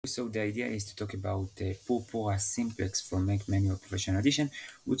So the idea is to talk about the Purpura simplex for Mac Manual Professional Edition,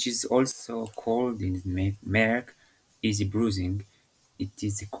 which is also called in Merck easy bruising. It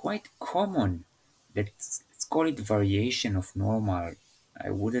is quite common. Let's call it variation of normal. I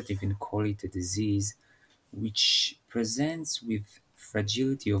wouldn't even call it a disease, which presents with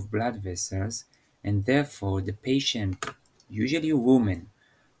fragility of blood vessels, and therefore the patient, usually a woman,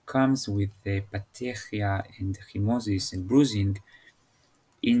 comes with pathechia and hemosis and bruising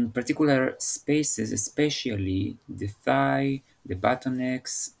in particular spaces, especially the thigh, the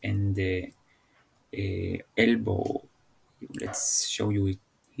buttocks, and the elbow. Let's show you it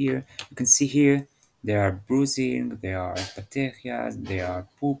here. You can see here there are bruising, there are patechias, there are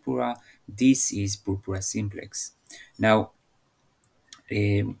purpura. This is purpura simplex. Now,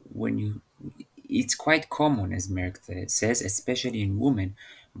 when you it's quite common, as Merck says, especially in women,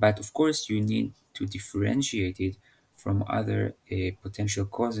 but of course you need to differentiate it from other potential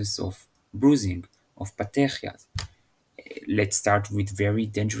causes of bruising, of patechias. Let's start with very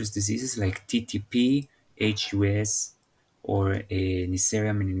dangerous diseases like TTP, HUS, or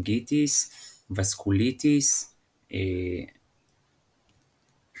Neisseria meningitis, vasculitis, uh,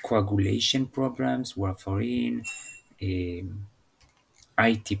 coagulation problems, warfarin,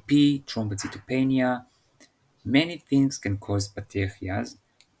 ITP, thrombocytopenia. Many things can cause pathologies,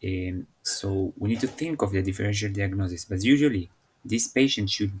 so we need to think of the differential diagnosis. But usually, this patient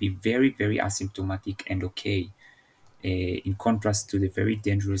should be very, very asymptomatic and okay, in contrast to the very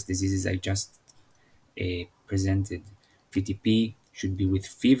dangerous diseases I just presented. TTP should be with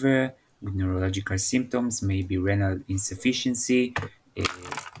fever, with neurological symptoms, maybe renal insufficiency. Uh,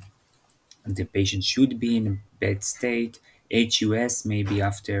 the patient should be in a bad state. HUS maybe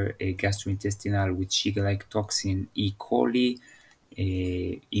after a gastrointestinal with Shiga-like toxin E. coli,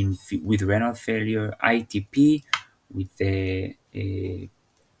 with renal failure. ITP with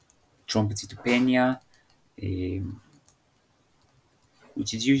thrombocytopenia, um,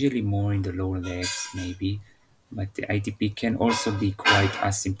 which is usually more in the lower legs maybe, but the ITP can also be quite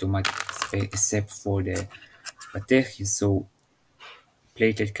asymptomatic except for the pathology, so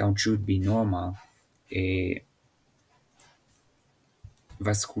platelet count should be normal. Uh,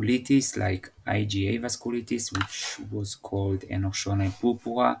 Vasculitis like IgA vasculitis, which was called Enoshona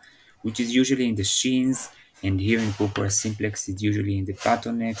purpura, which is usually in the shins, and here in purpura simplex, it's usually in the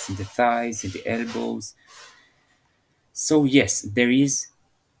buttocks, in the thighs, in the elbows. So yes, there is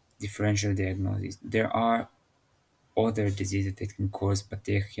differential diagnosis. There are other diseases that can cause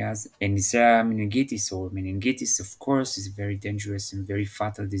pathologies, and Neisseria meningitis or meningitis, of course, is a very dangerous and very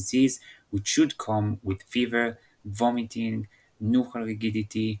fatal disease, which should come with fever, vomiting, nuchal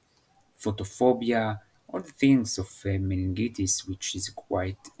rigidity, photophobia, all the things of meningitis, which is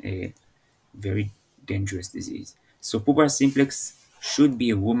quite a very dangerous disease. So pubar simplex should be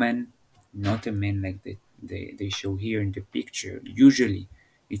a woman, not a man like they show here in the picture. Usually,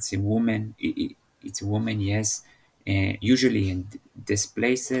 it's a woman. It's a woman, yes. Usually in these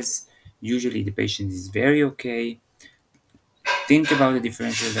places, usually the patient is very okay. Think about the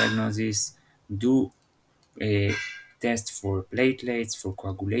differential diagnosis. Do a test for platelets, for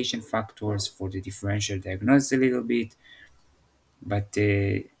coagulation factors, for the differential diagnosis a little bit. But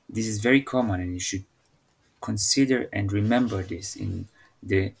this is very common, and you should consider and remember this in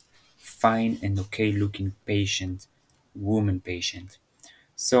the fine and okay looking patient, woman patient.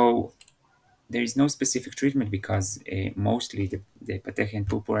 So there is no specific treatment because mostly the pathology and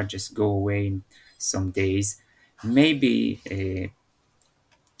purpura just go away in some days. Maybe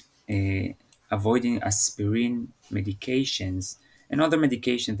avoiding aspirin medications and other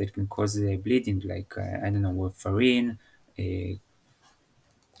medications that can cause bleeding, like I don't know, warfarin, uh,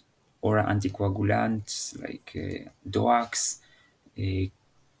 or anticoagulants like DOACs. Uh,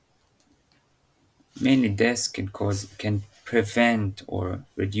 Mainly, this can prevent or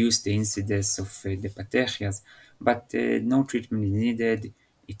reduce the incidence of the pathologies, but no treatment is needed.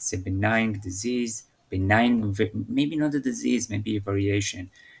 It's a benign disease, maybe not a disease, maybe a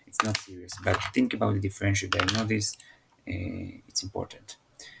variation. It's not serious, but think about the differential diagnosis. It's important.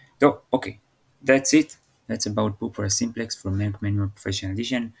 So, okay, that's it. That's about Purpura Simplex for Merck Manual Professional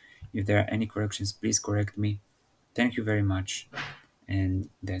Edition. If there are any corrections, please correct me. Thank you very much, and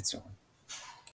that's all.